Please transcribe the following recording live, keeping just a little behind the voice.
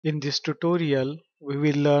In this tutorial, we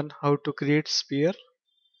will learn how to create sphere.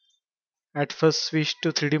 At first, switch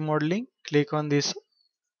to 3D modeling. Click on this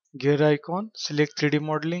gear icon. Select 3D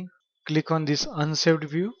modeling. Click on this unsaved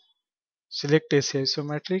view. Select AC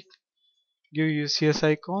isometric. Give UCS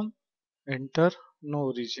icon. Enter no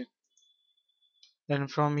origin. Then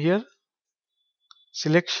from here,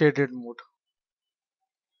 select shaded mode.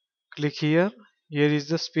 Click here. Here is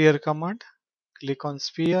the sphere command. Click on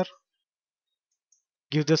sphere.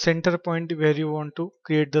 Give the center point where you want to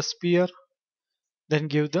create the sphere. Then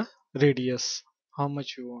give the radius, how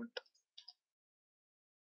much you want.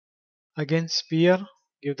 Again sphere,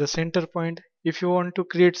 give the center point. If you want to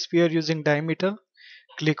create sphere using diameter,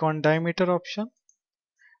 click on diameter option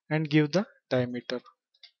and give the diameter.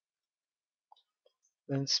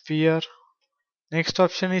 Then sphere. Next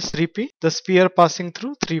option is 3P, the sphere passing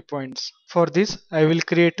through 3 points. For this, I will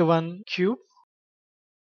create one cube.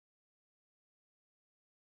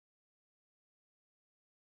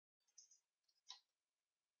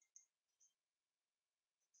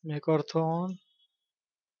 Make ortho on,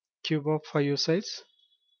 cube of 5 size.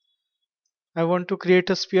 I want to create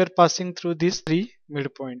a sphere passing through these 3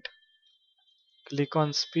 midpoint. Click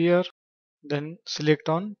on sphere, then select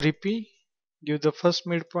on 3P. Give the first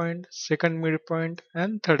midpoint, second midpoint,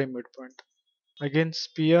 and third midpoint. Again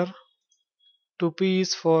sphere. 2P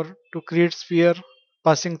is for to create sphere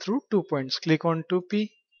passing through 2 points. Click on 2P.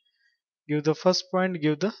 Give the first point,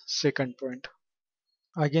 give the second point.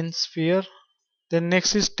 Again sphere. Then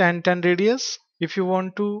next is tan radius. If you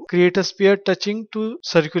want to create a sphere touching to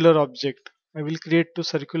circular object, I will create two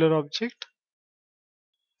circular object.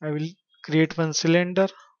 I will create one cylinder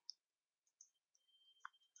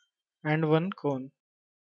and one cone.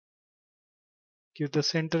 Give the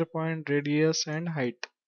center point, radius, and height.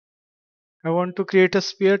 I want to create a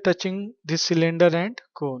sphere touching this cylinder and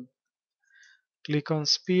cone. Click on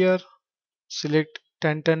sphere, select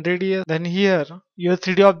tan radius. Then here your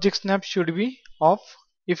 3D object snap should be off.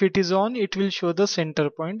 If it is on, it will show the center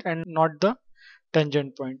point and not the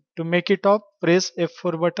tangent point. To make it off, press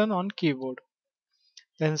F4 button on keyboard.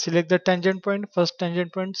 Then select the tangent point, first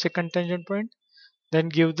tangent point, second tangent point, then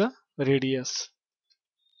give the radius.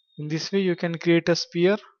 In this way you can create a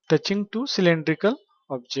sphere touching two cylindrical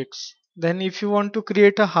objects. Then if you want to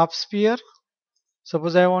create a half sphere,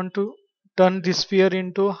 suppose I want to turn this sphere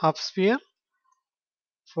into half sphere.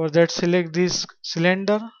 For that, select this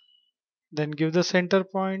cylinder, then give the center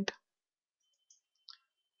point,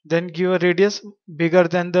 then give a radius bigger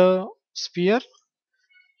than the sphere,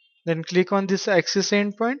 then click on this axis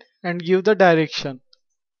endpoint and give the direction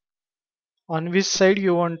on which side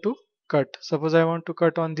you want to cut. Suppose I want to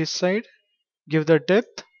cut on this side, give the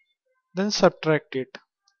depth, then subtract it.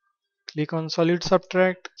 Click on solid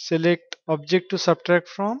subtract, select object to subtract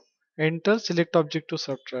from, enter, select object to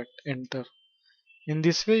subtract, enter. In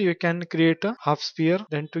this way you can create a half sphere.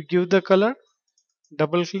 Then to give the color,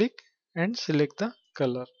 double click and select the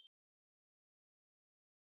color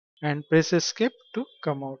and press escape to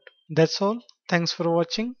come out. That's all. Thanks for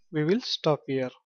watching. We will stop here.